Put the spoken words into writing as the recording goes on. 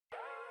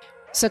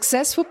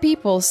Successful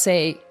people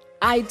say,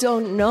 I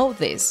don't know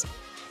this.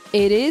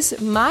 It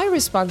is my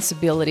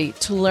responsibility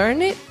to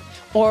learn it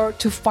or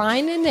to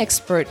find an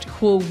expert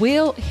who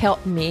will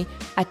help me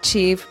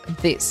achieve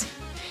this.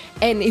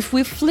 And if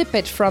we flip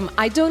it from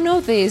I don't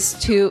know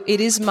this to it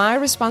is my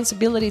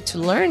responsibility to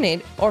learn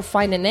it or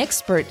find an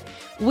expert,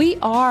 we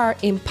are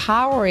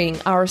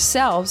empowering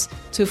ourselves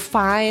to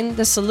find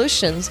the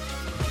solutions.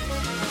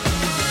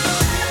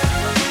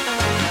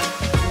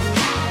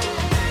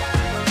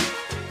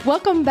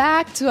 Welcome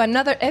back to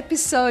another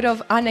episode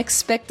of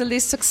Unexpectedly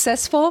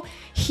Successful.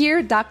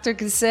 Here, Dr.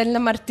 Griselda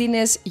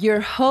Martinez,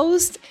 your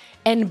host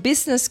and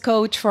business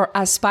coach for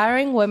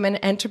aspiring women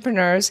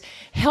entrepreneurs,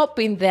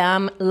 helping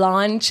them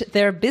launch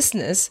their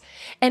business.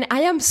 And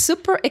I am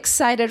super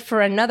excited for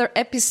another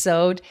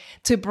episode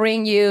to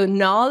bring you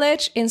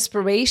knowledge,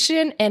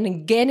 inspiration,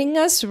 and getting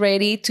us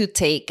ready to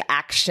take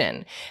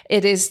action.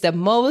 It is the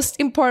most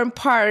important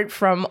part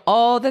from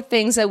all the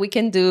things that we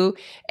can do,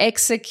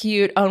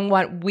 execute on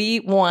what we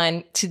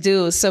want to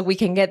do so we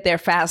can get there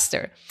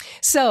faster.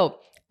 So,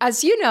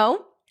 as you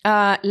know,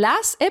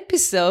 last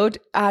episode,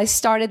 I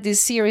started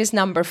this season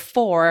number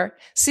 4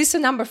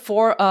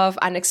 of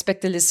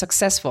Unexpectedly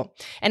Successful.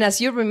 And as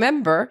you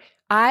remember,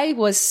 I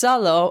was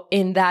solo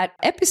in that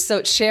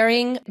episode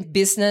sharing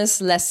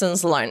business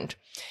lessons learned.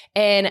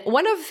 And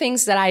one of the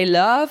things that I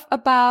love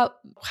about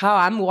how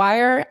I'm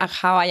wired,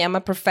 how I am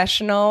a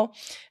professional,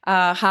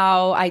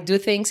 how I do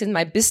things in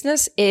my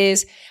business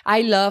is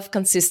I love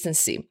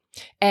consistency.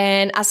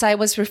 And as I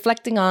was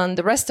reflecting on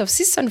the rest of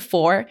season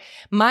 4,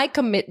 my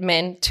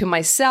commitment to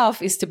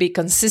myself is to be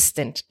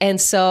consistent. And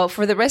so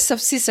for the rest of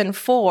season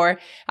 4,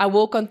 I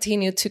will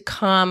continue to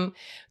come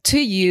to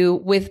you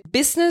with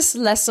business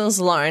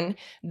lessons learned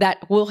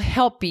that will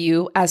help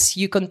you as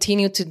you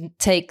continue to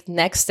take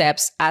next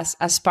steps as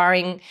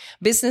aspiring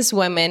business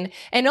women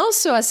and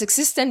also as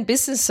existing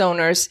business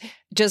owners,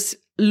 just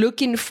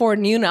looking for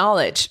new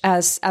knowledge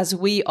as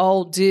we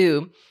all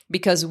do,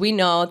 because we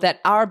know that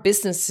our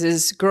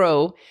businesses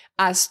grow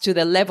as to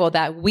the level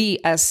that we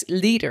as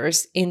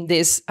leaders in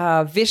this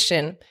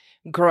vision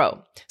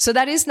grow. So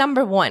that is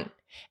number 1.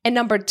 And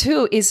number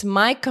 2 is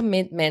my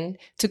commitment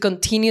to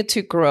continue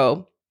to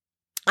grow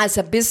as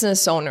a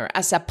business owner,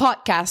 as a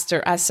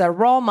podcaster, as a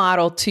role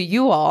model to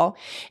you all,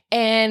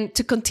 and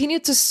to continue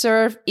to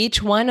serve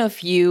each one of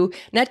you,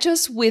 not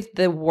just with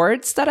the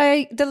words that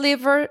I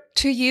deliver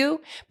to you,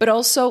 but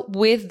also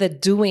with the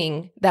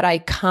doing that I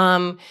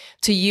come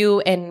to you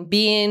and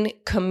being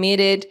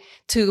committed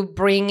to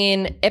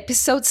bringing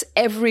episodes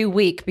every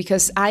week,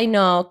 because I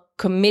know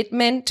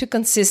commitment to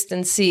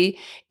consistency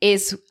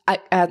is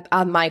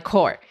at my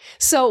core.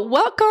 So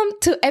welcome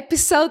to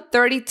episode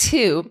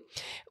 32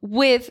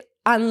 with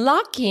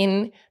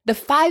unlocking the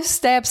 5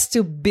 steps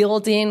to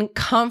building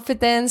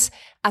confidence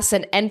as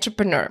an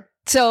entrepreneur.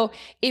 So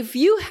if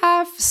you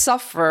have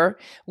suffered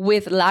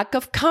with lack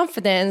of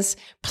confidence,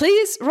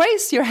 please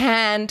raise your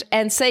hand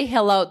and say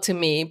hello to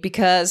me,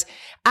 because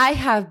I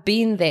have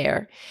been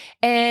there.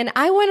 And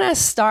I want to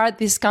start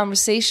this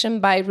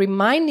conversation by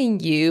reminding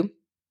you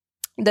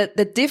that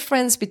the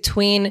difference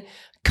between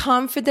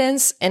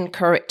confidence and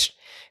courage.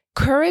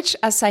 Courage,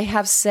 as I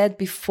have said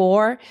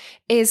before,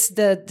 is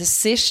the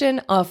decision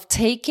of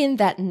taking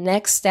that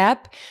next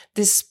step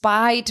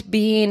despite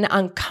being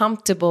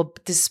uncomfortable,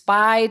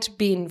 despite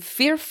being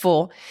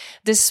fearful,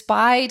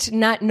 despite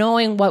not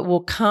knowing what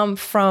will come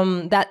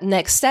from that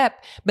next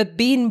step, but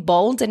being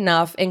bold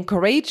enough and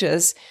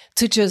courageous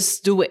to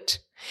just do it.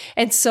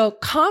 And so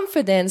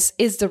confidence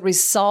is the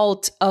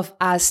result of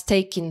us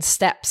taking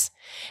steps.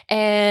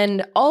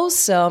 And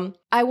also,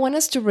 I want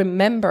us to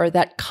remember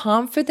that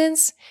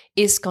confidence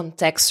is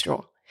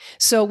contextual.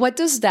 So what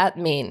does that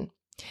mean?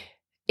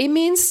 It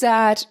means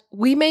that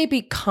we may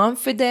be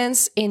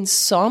confident in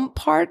some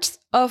parts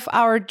of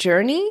our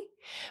journey,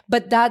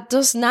 but that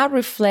does not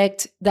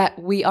reflect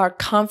that we are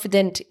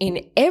confident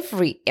in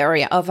every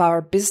area of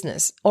our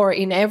business or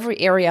in every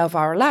area of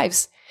our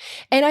lives.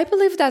 And I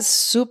believe that's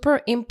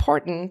super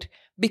important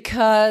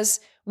because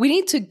we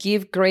need to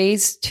give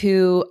grace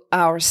to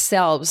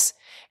ourselves.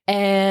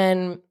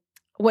 And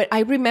what I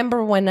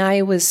remember when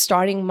I was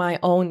starting my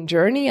own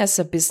journey as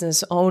a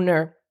business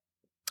owner,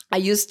 I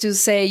used to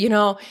say,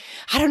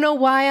 I don't know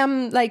why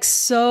I'm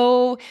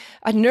so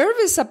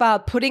nervous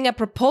about putting a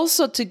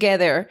proposal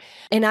together.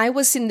 And I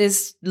was in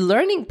this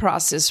learning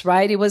process,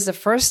 right? It was the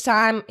first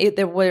time.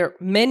 There were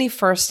many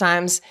first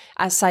times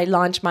as I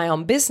launched my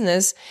own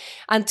business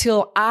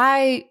until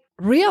I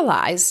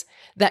realized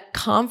that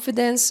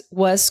confidence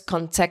was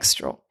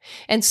contextual.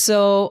 And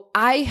so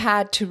I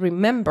had to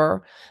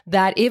remember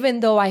that even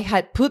though I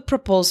had put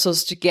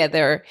proposals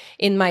together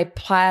in my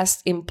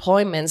past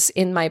employments,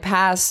 in my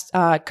past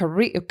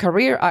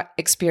career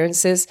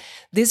experiences,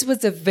 this was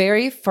the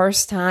very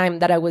first time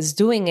that I was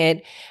doing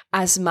it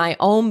as my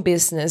own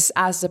business,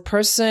 as the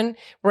person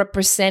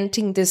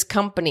representing this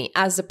company,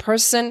 as the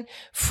person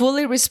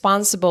fully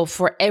responsible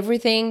for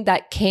everything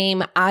that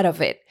came out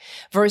of it,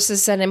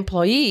 versus an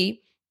employee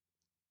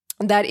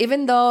that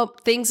even though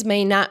things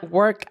may not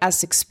work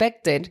as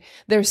expected,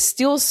 there's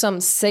still some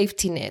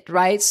safety net,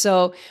 right?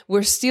 So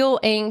we're still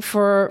aiming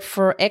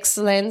for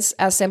excellence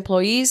as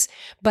employees,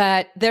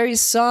 but there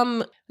is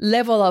some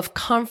level of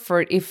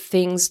comfort if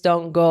things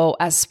don't go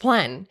as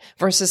planned,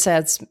 versus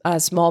as a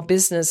small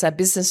business, a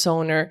business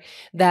owner,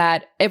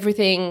 that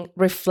everything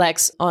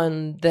reflects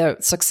on the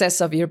success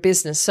of your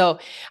business. So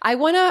I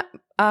want to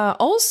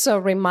also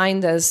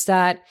remind us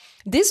that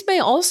this may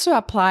also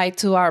apply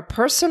to our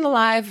personal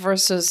life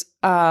versus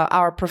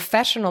our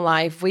professional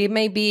life. We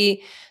may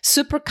be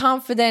super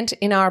confident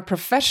in our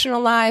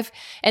professional life,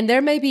 and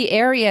there may be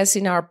areas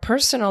in our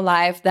personal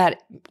life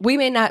that we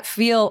may not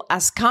feel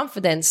as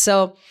confident.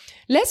 So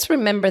let's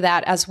remember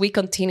that as we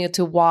continue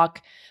to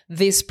walk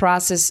this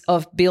process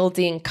of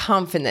building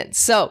confidence.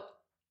 So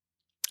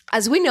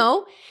as we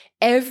know,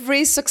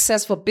 every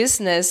successful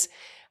business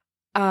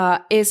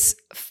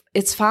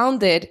it's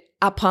founded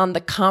upon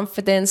the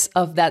confidence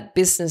of that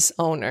business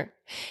owner.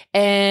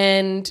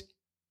 And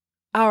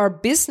our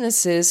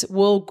businesses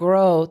will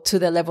grow to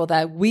the level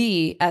that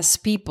we as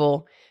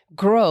people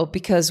grow,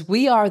 because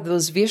we are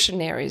those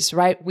visionaries,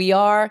 right? We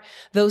are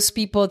those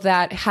people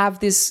that have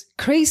this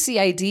crazy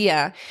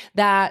idea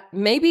that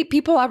maybe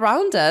people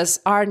around us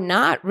are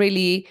not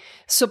really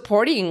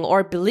supporting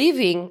or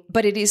believing,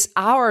 but it is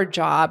our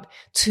job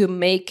to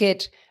make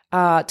it,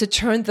 to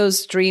turn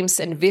those dreams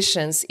and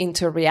visions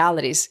into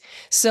realities.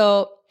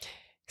 So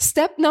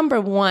step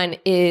number 1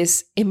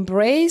 is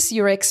embrace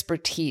your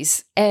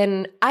expertise.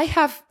 And I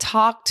have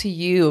talked to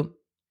you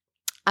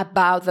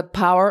about the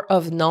power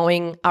of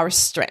knowing our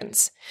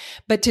strengths.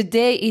 But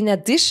today, in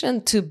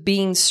addition to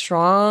being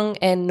strong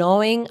and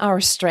knowing our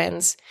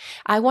strengths,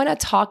 I want to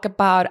talk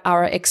about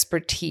our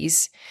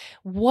expertise.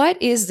 What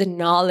is the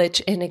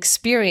knowledge and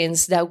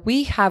experience that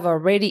we have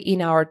already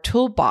in our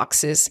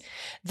toolboxes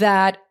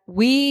that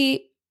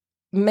we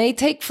may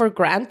take for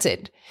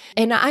granted?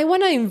 And I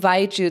want to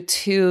invite you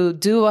to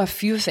do a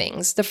few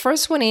things. The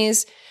first one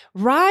is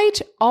write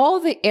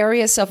all the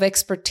areas of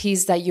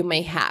expertise that you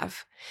may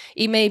have.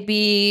 It may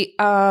be,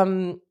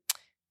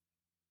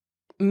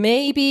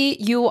 maybe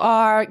you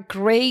are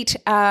great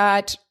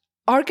at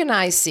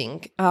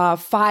organizing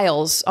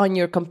files on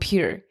your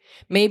computer.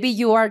 Maybe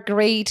you are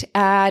great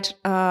at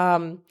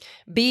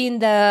being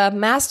the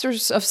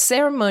masters of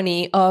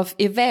ceremony of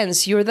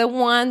events. You're the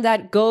one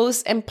that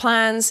goes and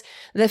plans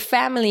the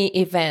family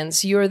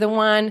events. You're the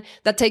one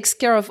that takes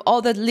care of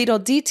all the little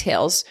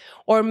details.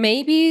 Or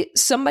maybe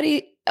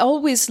somebody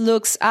always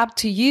looks up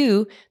to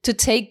you to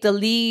take the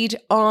lead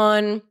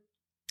on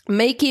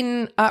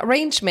making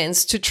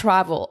arrangements to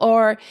travel,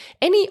 or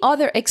any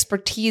other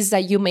expertise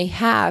that you may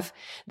have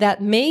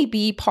that may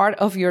be part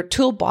of your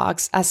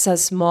toolbox as a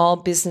small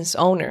business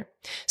owner.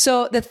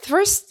 So the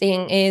first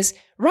thing is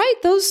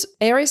write those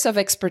areas of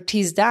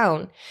expertise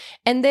down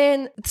and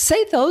then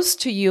say those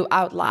to you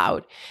out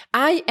loud.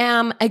 I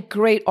am a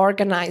great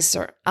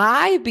organizer.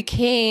 I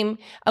became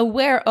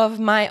aware of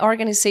my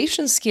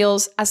organization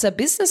skills as a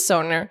business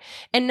owner,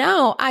 and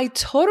now I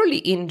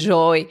totally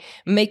enjoy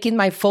making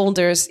my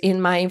folders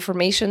in my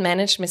information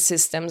management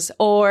systems,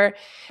 or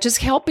just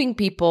helping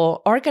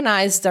people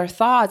organize their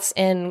thoughts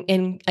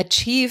and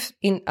achieve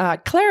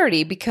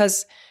clarity,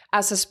 because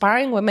as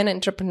aspiring women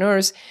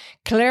entrepreneurs,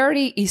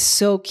 clarity is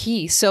so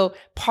key. So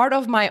part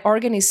of my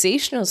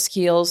organizational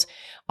skills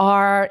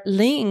are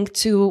linked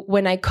to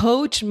when I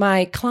coach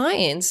my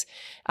clients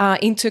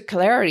into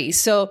clarity.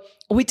 So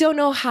we don't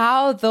know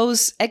how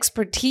those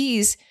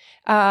expertise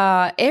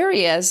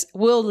areas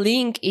will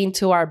link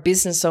into our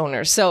business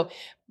owners. So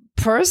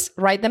first,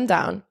 write them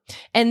down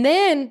and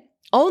then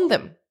own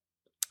them.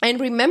 And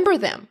remember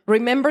them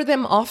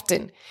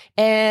often.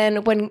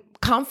 And when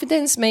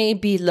confidence may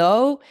be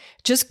low,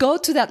 just go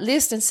to that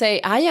list and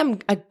say, I am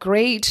a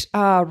great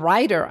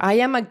writer. I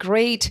am a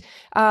great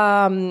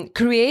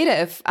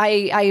creative.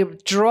 I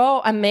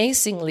draw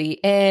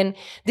amazingly. And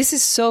this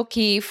is so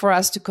key for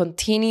us to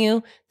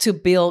continue to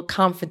build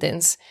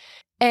confidence.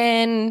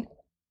 And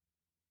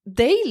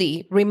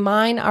daily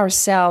remind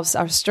ourselves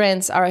our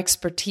strengths, our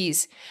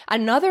expertise.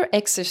 Another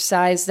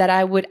exercise that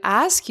I would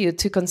ask you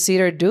to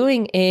consider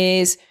doing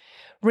is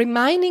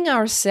reminding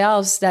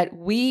ourselves that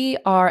we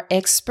are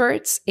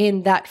experts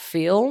in that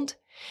field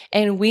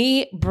and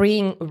we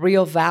bring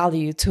real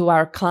value to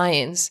our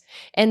clients.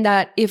 And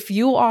that if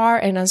you are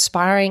an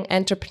aspiring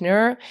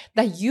entrepreneur,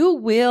 that you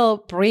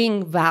will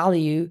bring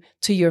value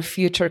to your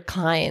future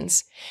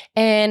clients.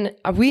 And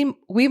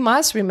we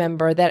must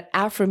remember that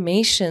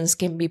affirmations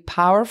can be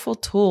powerful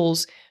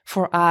tools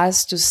for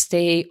us to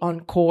stay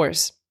on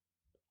course.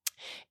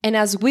 And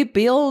as we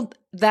build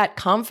that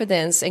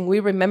confidence and we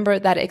remember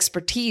that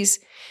expertise,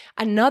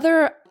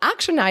 another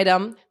action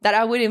item that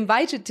I would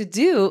invite you to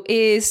do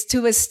is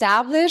to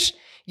establish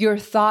your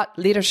thought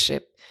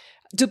leadership.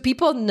 Do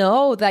people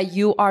know that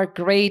you are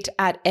great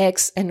at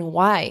X and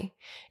Y?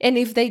 And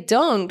if they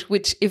don't,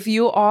 which if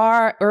you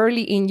are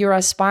early in your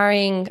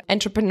aspiring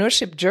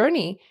entrepreneurship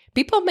journey,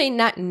 People may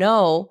not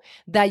know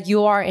that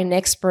you are an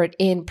expert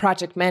in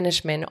project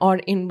management or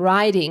in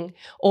writing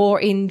or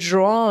in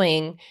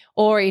drawing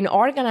or in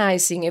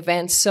organizing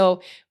events.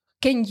 So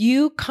can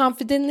you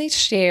confidently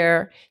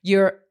share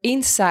your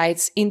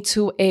insights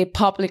into a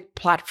public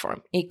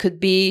platform? It could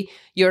be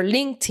your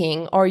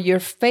LinkedIn or your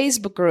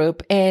Facebook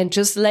group, and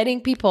just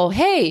letting people,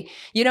 hey,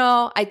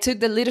 I took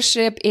the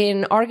leadership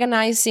in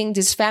organizing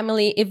this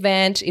family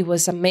event. It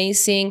was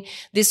amazing.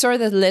 These are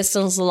the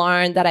lessons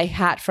learned that I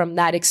had from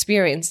that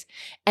experience.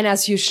 And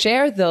as you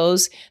share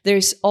those,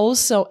 there's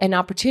also an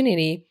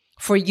opportunity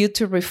for you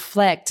to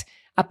reflect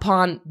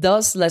upon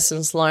those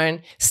lessons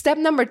learned. Step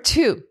number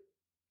 2.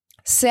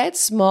 Set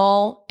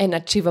small and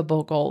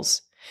achievable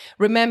goals.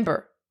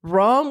 Remember,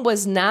 Rome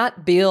was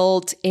not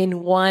built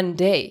in one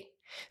day.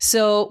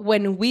 So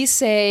when we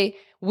say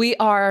we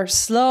are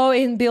slow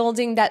in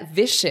building that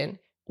vision,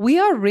 we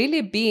are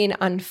really being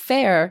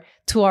unfair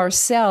to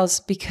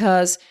ourselves,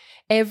 because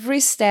every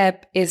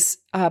step is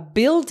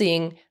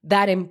building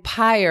that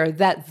empire,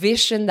 that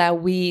vision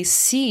that we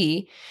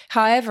see.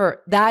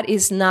 However, that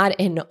is not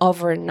an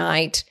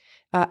overnight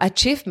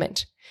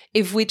achievement.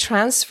 If we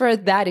transfer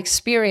that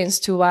experience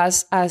to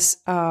us as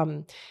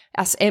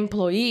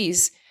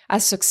employees,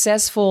 as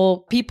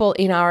successful people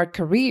in our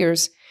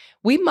careers,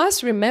 we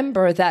must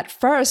remember that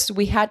first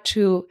we had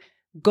to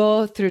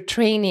go through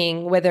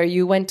training, whether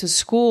you went to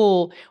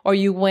school or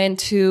you went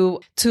to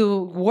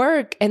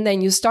work, and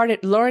then you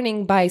started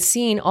learning by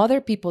seeing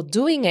other people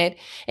doing it.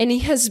 And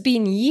it has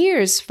been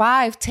years,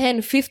 5,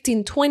 10,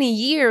 15, 20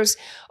 years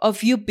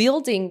of you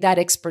building that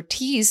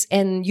expertise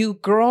and you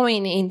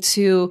growing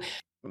into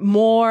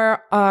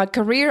more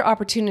career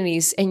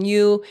opportunities and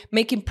you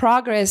making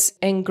progress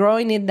and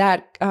growing in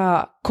that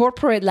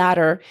corporate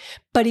ladder,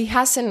 but it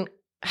hasn't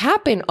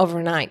happened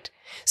overnight.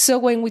 So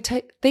when we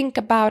think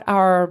about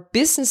our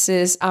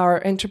businesses, our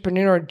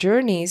entrepreneurial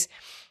journeys,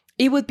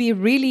 it would be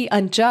really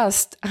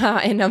unjust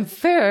and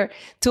unfair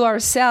to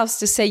ourselves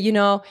to say,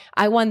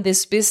 I want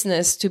this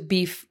business to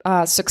be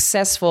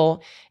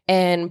successful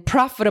and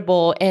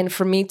profitable and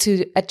for me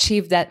to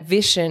achieve that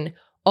vision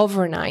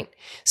overnight.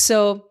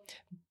 So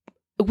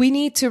we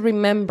need to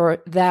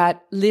remember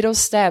that little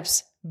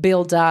steps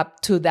build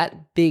up to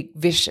that big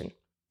vision.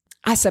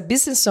 As a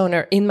business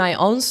owner, in my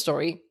own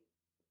story,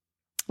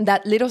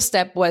 that little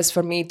step was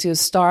for me to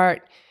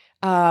start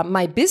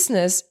my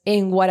business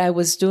in what I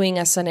was doing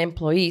as an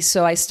employee.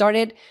 So I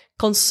started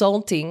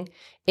consulting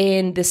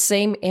in the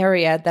same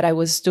area that I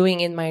was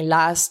doing in my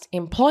last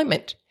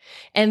employment.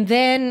 And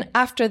then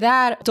after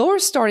that,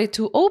 doors started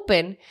to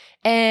open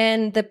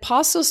and the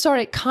puzzle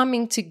started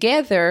coming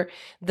together.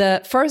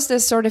 The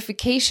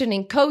certification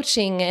in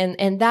coaching,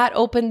 and that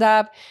opened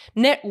up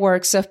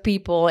networks of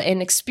people and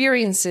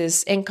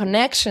experiences and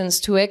connections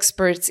to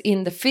experts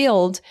in the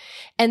field.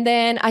 And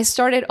then I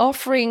started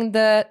offering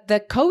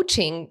the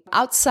coaching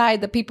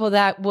outside the people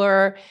that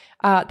were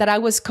that I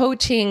was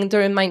coaching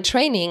during my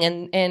training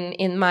and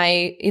in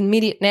my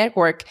immediate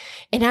network.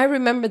 And I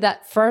remember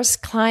that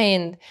first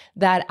client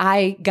that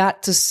I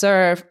got to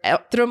serve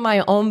through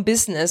my own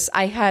business.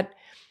 I had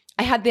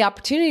the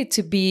opportunity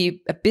to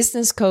be a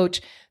business coach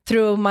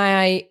through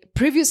my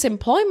previous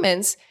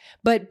employments,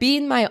 but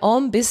being my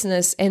own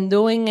business and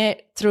doing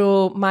it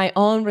through my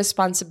own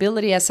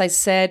responsibility, as I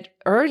said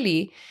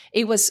early,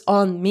 it was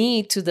on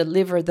me to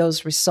deliver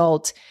those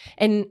results.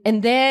 And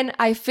then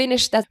I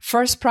finished that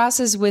first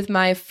process with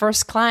my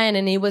first client,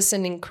 and it was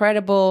an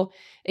incredible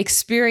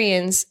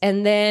experience.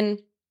 And then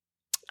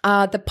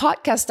the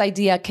podcast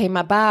idea came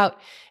about.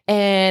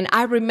 And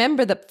I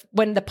remember that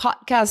when the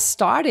podcast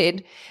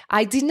started,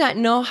 I did not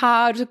know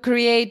how to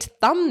create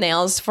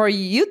thumbnails for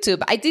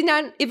YouTube. I did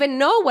not even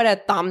know what a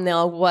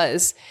thumbnail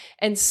was.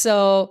 And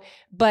so,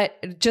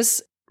 but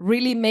just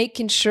really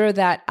making sure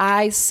that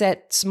I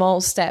set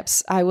small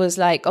steps. I was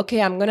like,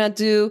 okay, I'm going to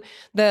do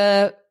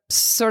the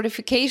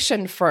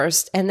certification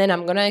first, and then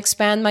I'm going to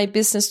expand my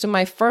business to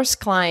my first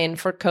client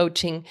for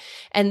coaching.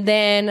 And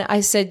then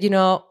I said,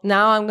 now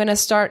I'm going to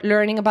start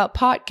learning about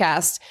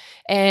podcasts,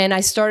 and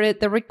I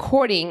started the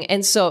recording.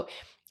 And so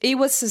it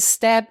was a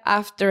step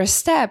after a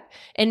step.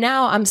 And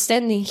now I'm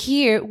standing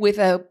here with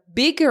a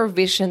bigger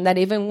vision than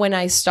even when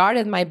I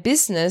started my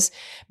business.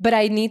 But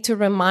I need to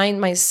remind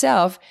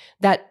myself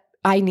that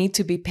I need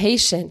to be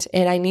patient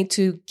and I need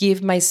to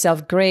give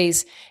myself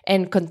grace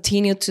and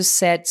continue to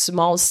set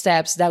small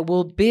steps that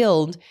will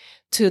build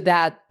to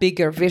that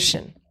bigger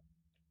vision.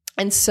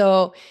 And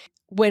so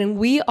when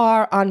we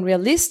are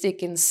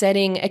unrealistic in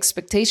setting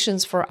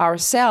expectations for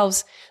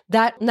ourselves,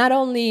 that not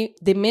only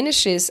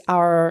diminishes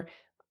our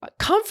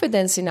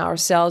confidence in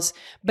ourselves,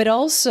 but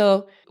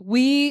also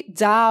we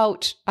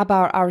doubt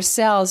about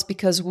ourselves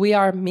because we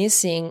are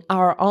missing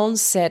our own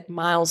set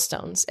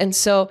milestones. And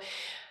so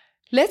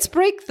let's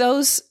break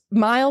those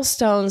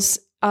milestones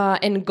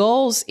and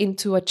goals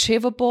into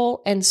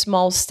achievable and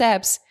small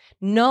steps,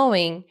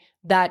 knowing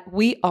that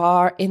we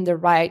are in the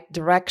right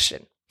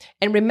direction.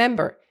 And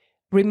remember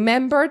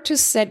to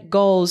set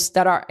goals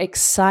that are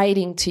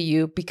exciting to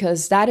you,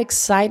 because that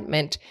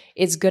excitement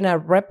is going to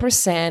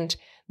represent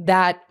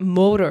that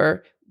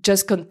motor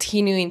just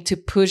continuing to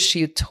push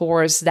you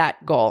towards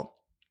that goal.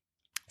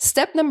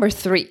 Step number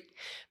 3,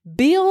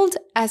 build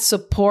a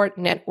support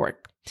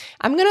network.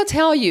 I'm going to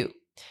tell you,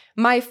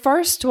 my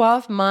first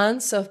 12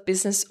 months of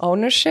business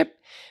ownership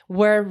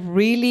were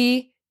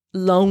really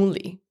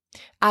lonely.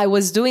 I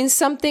was doing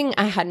something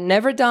I had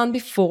never done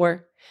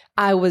before.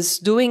 I was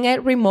doing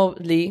it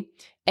remotely,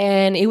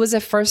 and it was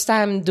the first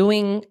time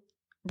doing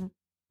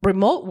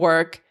remote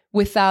work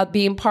without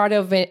being part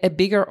of a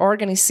bigger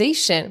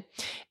organization.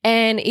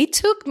 And it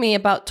took me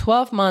about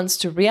 12 months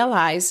to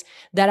realize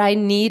that I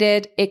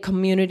needed a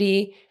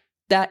community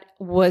that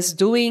was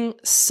doing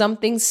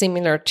something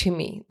similar to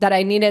me, that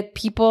I needed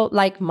people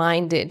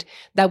like-minded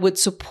that would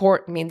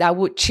support me, that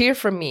would cheer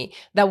for me,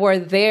 that were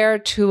there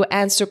to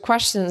answer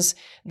questions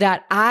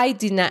that I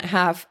did not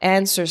have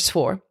answers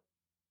for.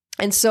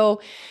 And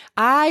so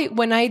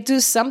when I do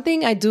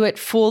something, I do it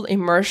full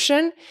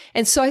immersion.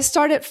 And so I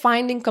started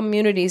finding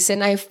communities,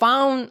 and I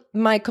found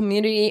my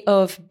community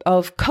of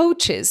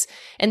coaches.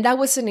 And that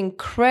was an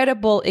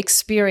incredible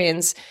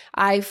experience.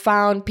 I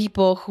found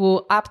people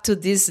who up to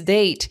this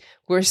date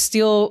were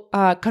still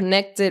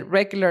connected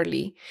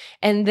regularly.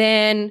 And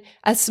then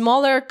a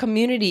smaller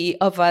community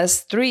of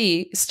us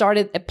 3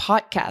 started a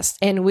podcast,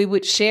 and we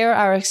would share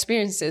our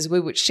experiences. We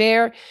would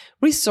share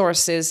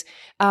resources.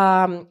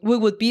 We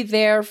would be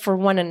there for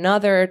one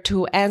another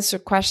to answer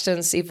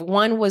questions. If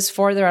one was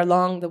further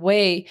along the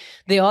way,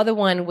 the other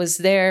one was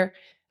there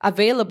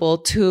available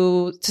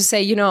to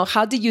say,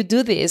 how do you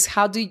do this?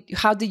 How do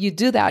you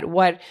do that?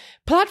 What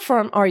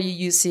platform are you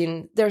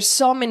using? There's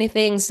so many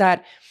things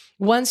that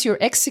once you're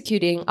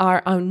executing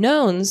are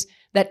unknowns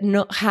that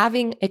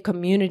having a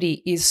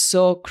community is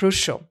so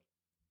crucial.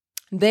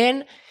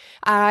 Then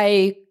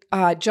I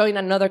joined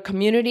another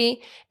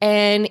community.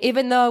 And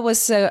even though it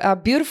was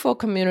a beautiful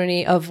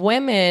community of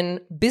women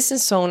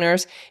business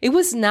owners, it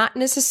was not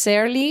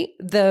necessarily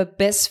the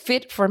best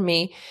fit for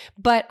me.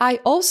 But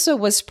I also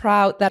was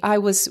proud that I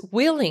was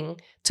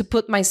willing to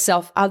put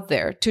myself out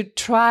there, to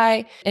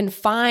try and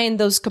find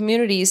those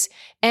communities.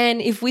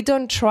 And if we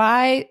don't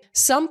try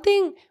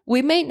something,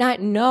 we may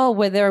not know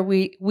whether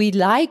we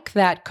like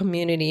that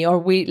community or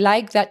we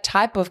like that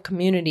type of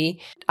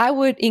community. I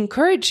would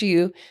encourage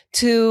you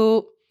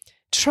to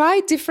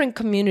try different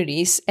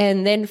communities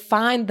and then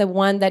find the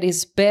one that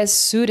is best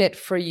suited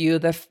for you,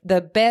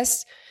 the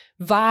best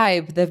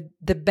vibe,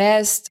 the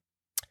best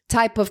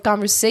type of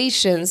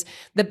conversations,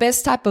 the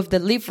best type of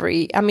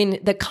delivery. I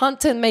mean, the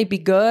content may be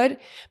good,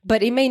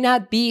 but it may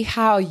not be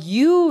how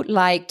you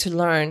like to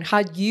learn,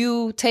 how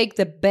you take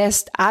the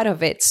best out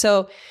of it.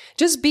 So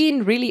just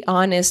being really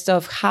honest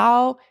of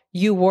how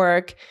you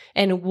work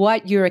and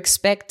what you're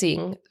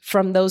expecting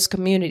from those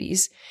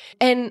communities.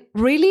 And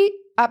really,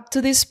 up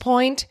to this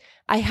point,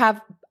 I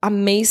have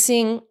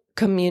amazing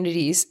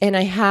communities, and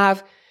I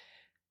have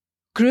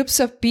groups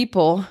of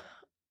people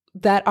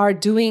that are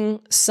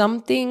doing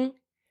something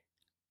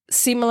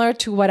similar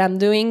to what I'm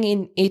doing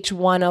in each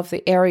one of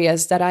the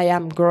areas that I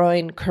am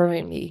growing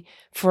currently.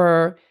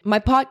 For my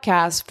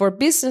podcast, for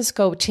business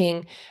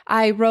coaching,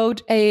 I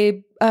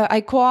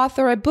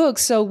co-author a book.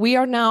 So we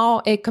are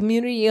now a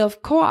community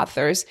of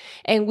co-authors,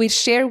 and we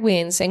share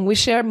wins and we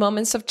share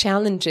moments of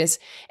challenges.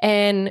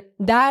 And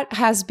that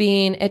has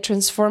been a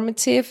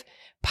transformative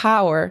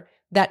power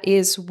that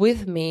is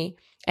with me.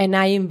 And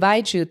I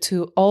invite you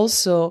to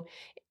also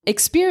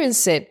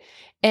experience it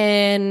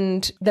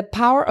and the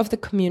power of the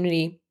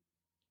community.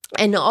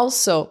 And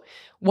also,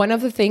 one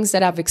of the things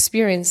that I've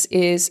experienced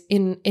is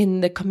in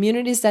the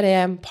communities that I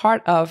am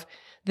part of,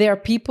 there are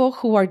people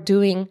who are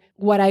doing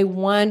what I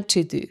want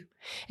to do.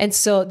 And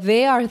so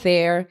they are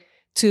there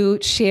to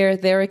share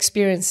their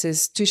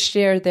experiences, to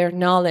share their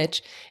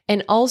knowledge,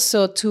 and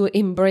also to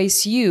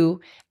embrace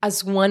you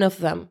as one of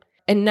them,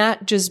 and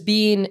not just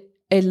being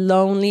a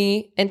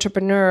lonely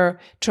entrepreneur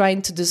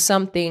trying to do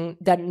something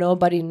that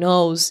nobody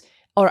knows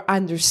or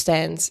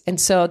understands. And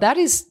so that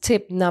is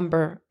step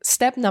number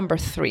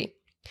 3.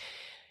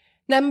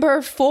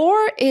 Number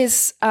 4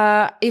 is,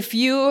 if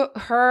you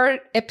heard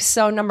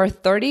episode number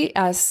 30,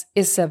 as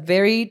is a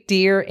very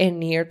dear and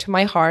near to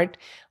my heart,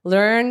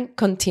 learn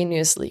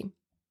continuously.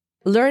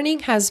 Learning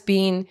has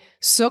been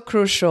so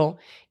crucial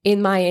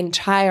in my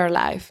entire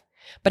life.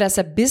 But as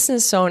a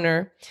business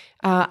owner,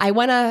 I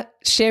want to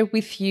share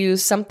with you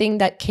something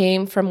that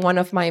came from one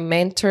of my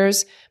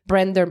mentors,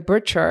 Brendon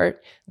Burchard,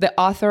 the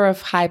author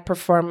of High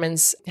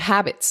Performance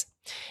Habits.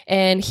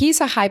 And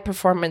he's a high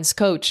performance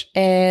coach.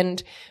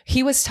 And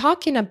he was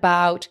talking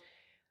about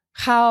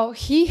how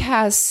he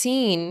has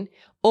seen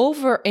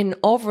over and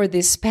over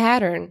this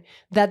pattern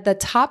that the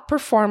top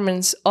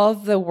performance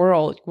of the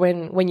world,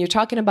 when you're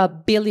talking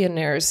about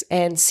billionaires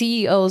and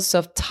CEOs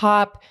of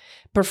top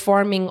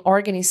performing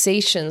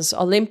organizations,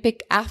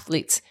 Olympic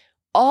athletes,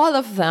 all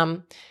of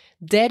them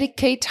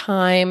dedicate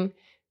time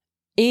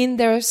in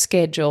their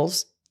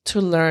schedules to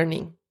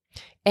learning.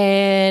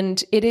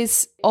 And it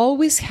is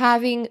always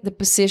having the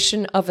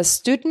position of a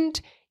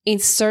student in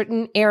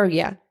certain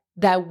area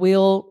that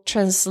will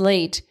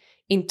translate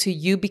into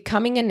you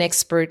becoming an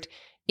expert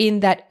in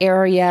that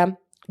area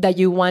that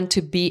you want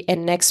to be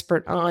an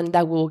expert on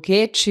that will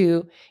get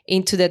you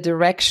into the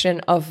direction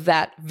of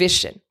that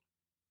vision.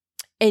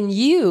 And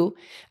you,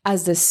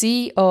 as the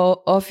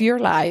CEO of your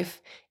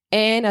life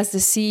and as the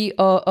CEO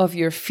of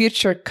your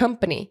future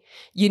company,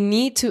 you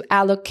need to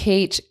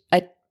allocate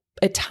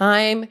a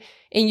time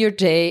in your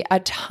day, a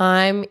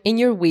time in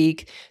your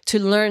week to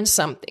learn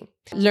something.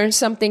 Learn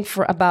something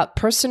about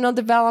personal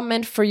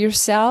development for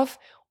yourself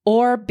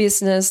or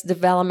business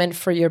development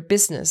for your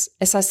business.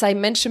 As I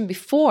mentioned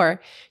before,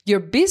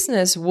 your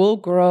business will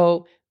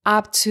grow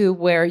up to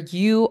where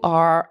you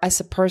are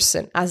as a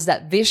person, as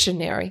that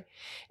visionary.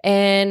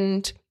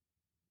 And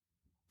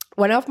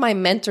one of my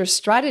mentor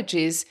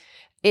strategies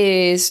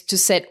is to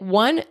set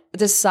one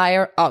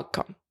desired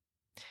outcome.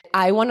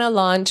 I want to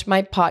launch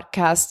my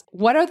podcast.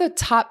 What are the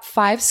top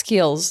 5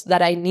 skills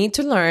that I need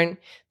to learn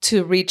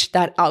to reach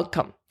that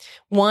outcome?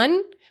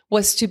 One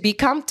was to be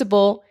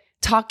comfortable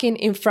talking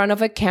in front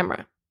of a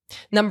camera.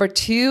 Number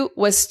 2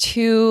 was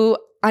to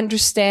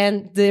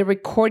understand the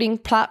recording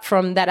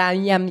platform that I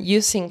am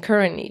using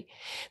currently.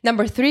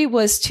 Number 3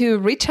 was to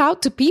reach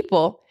out to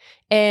people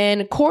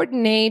and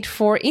coordinate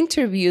for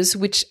interviews,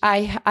 which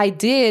I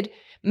did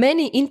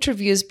many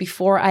interviews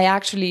before I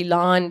actually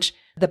launched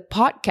the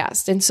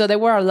podcast. And so there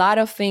were a lot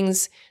of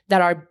things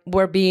that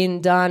were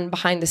being done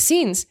behind the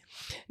scenes.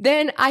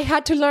 Then I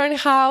had to learn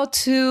how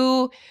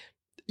to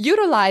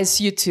utilize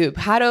YouTube,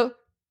 how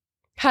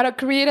to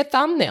create a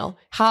thumbnail,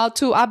 how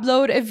to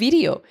upload a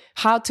video,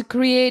 how to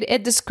create a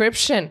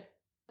description,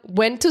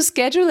 when to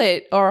schedule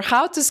it or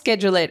how to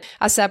schedule it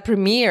as a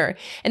premiere.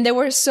 And there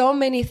were so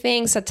many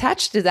things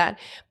attached to that.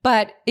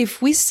 But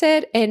if we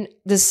set a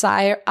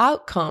desired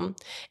outcome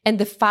and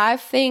the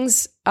 5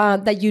 things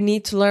that you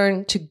need to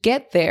learn to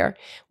get there,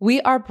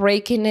 we are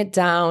breaking it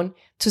down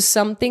to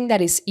something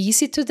that is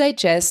easy to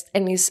digest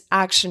and is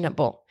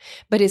actionable.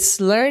 But it's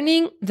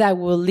learning that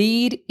will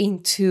lead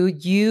into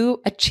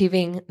you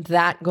achieving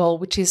that goal,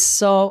 which is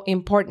so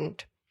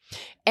important.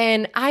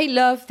 And I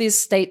love this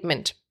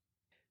statement.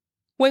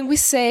 When we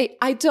say,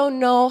 I don't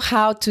know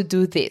how to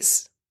do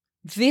this,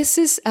 this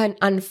is an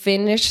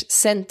unfinished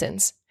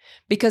sentence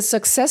because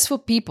successful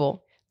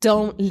people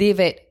don't live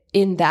it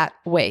in that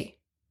way.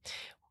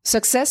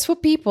 Successful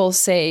people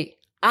say,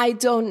 I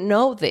don't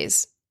know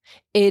this.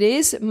 It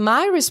is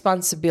my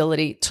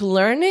responsibility to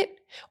learn it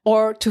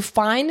or to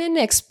find an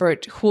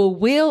expert who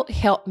will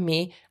help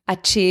me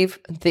achieve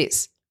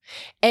this.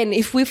 And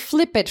if we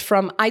flip it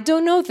from, I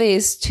don't know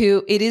this,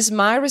 to it is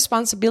my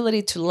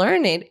responsibility to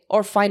learn it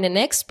or find an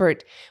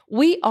expert,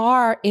 we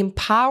are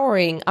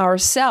empowering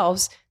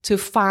ourselves to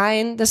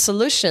find the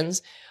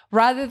solutions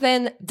rather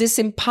than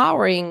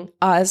disempowering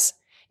us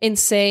in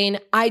saying,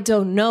 I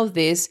don't know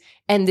this,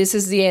 and this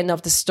is the end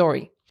of the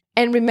story.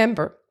 And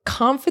remember,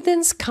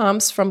 confidence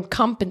comes from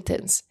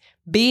competence,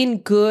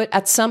 being good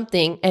at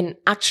something and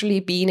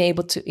actually being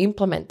able to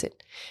implement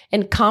it.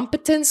 And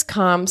competence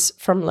comes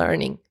from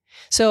learning.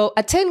 So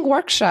attend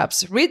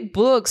workshops, read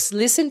books,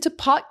 listen to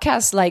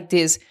podcasts like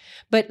this,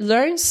 but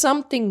learn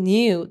something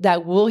new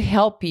that will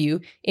help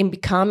you in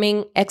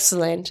becoming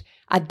excellent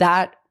at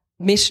that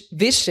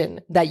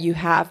vision that you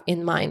have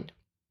in mind.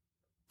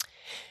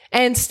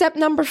 And step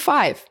number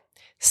 5,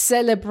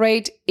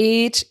 celebrate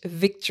each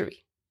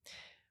victory.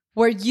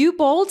 Were you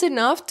bold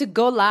enough to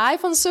go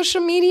live on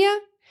social media?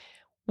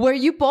 Were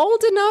you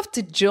bold enough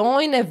to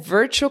join a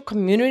virtual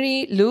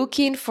community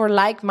looking for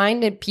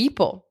like-minded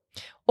people?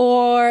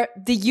 Or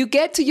did you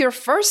get to your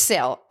first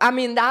sale? I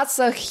mean, that's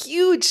a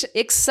huge,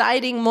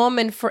 exciting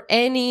moment for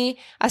any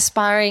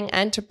aspiring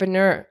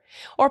entrepreneur.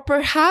 Or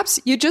perhaps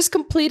you just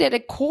completed a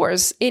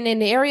course in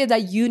an area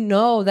that you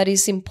know that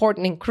is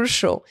important and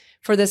crucial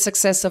for the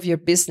success of your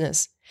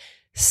business.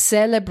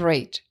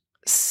 Celebrate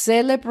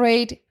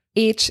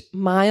each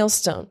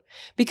milestone.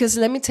 Because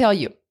let me tell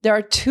you, there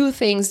are 2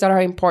 things that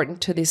are important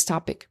to this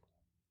topic.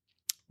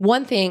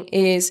 One thing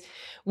is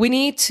we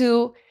need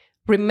to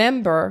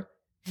remember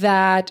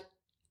that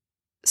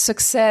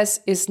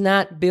success is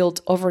not built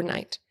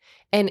overnight.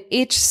 And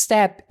each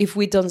step, if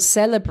we don't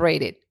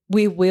celebrate it,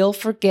 we will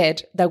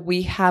forget that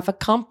we have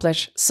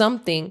accomplished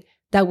something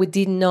that we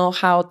didn't know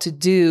how to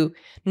do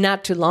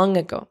not too long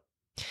ago.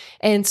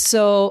 And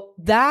so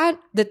that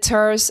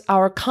deters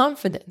our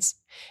confidence.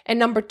 And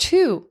number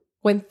 2,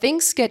 when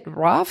things get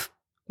rough,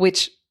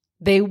 which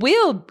they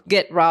will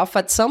get rough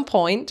at some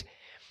point,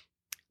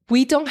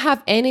 we don't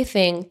have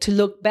anything to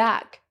look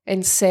back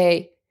and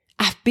say,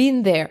 I've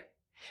been there.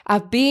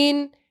 I've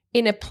been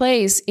in a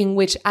place in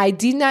which I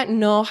did not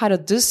know how to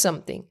do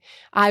something.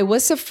 I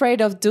was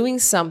afraid of doing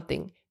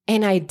something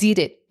and I did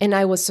it and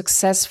I was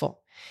successful.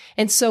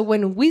 And so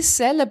when we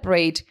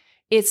celebrate,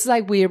 it's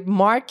like we're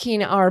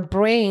marking our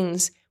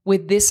brains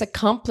with this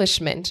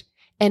accomplishment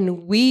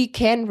and we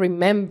can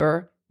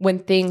remember when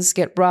things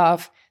get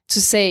rough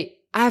to say,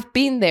 I've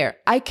been there.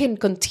 I can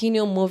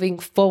continue moving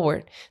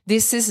forward.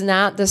 This is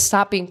not the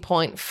stopping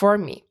point for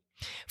me.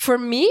 For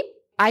me,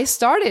 I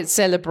started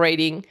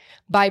celebrating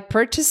by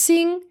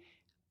purchasing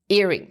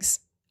earrings.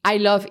 I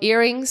love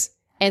earrings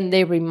and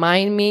they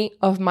remind me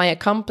of my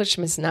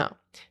accomplishments now.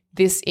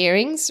 These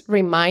earrings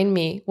remind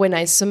me when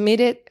I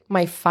submitted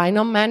my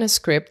final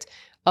manuscript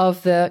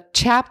of the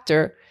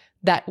chapter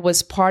that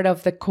was part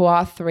of the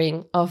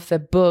co-authoring of the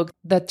book,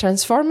 The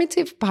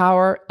Transformative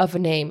Power of a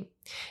Name.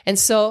 And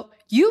so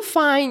you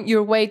find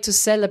your way to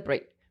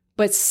celebrate,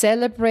 but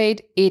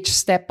celebrate each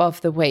step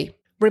of the way.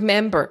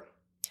 Remember,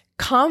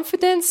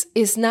 confidence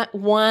is not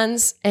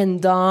once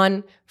and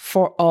done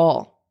for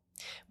all.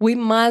 We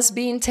must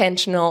be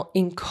intentional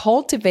in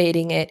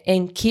cultivating it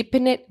and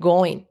keeping it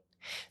going.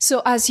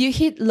 So as you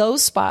hit low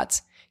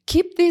spots,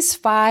 keep these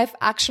 5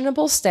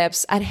 actionable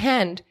steps at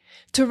hand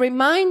to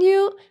remind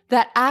you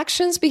that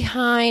actions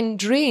behind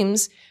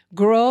dreams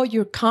grow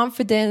your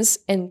confidence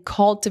and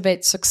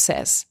cultivate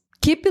success.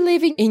 Keep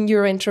believing in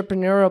your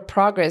entrepreneurial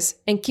progress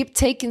and keep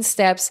taking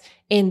steps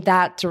in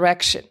that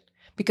direction,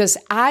 because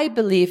I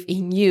believe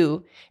in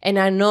you and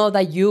I know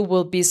that you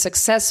will be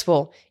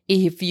successful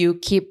if you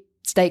keep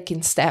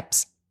taking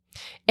steps.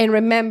 And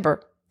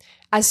remember,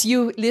 as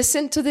you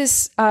listen to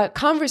these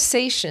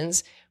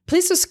conversations,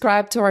 please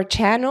subscribe to our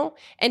channel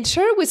and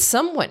share it with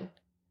someone,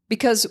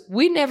 because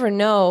we never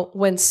know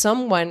when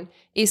someone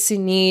is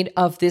in need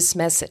of this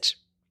message.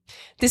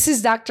 This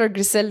is Dr.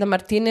 Griselda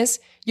Martinez,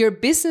 your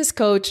business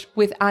coach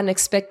with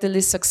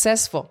Unexpectedly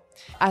Successful.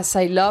 As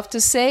I love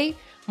to say,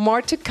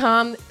 more to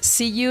come.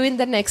 See you in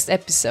the next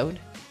episode.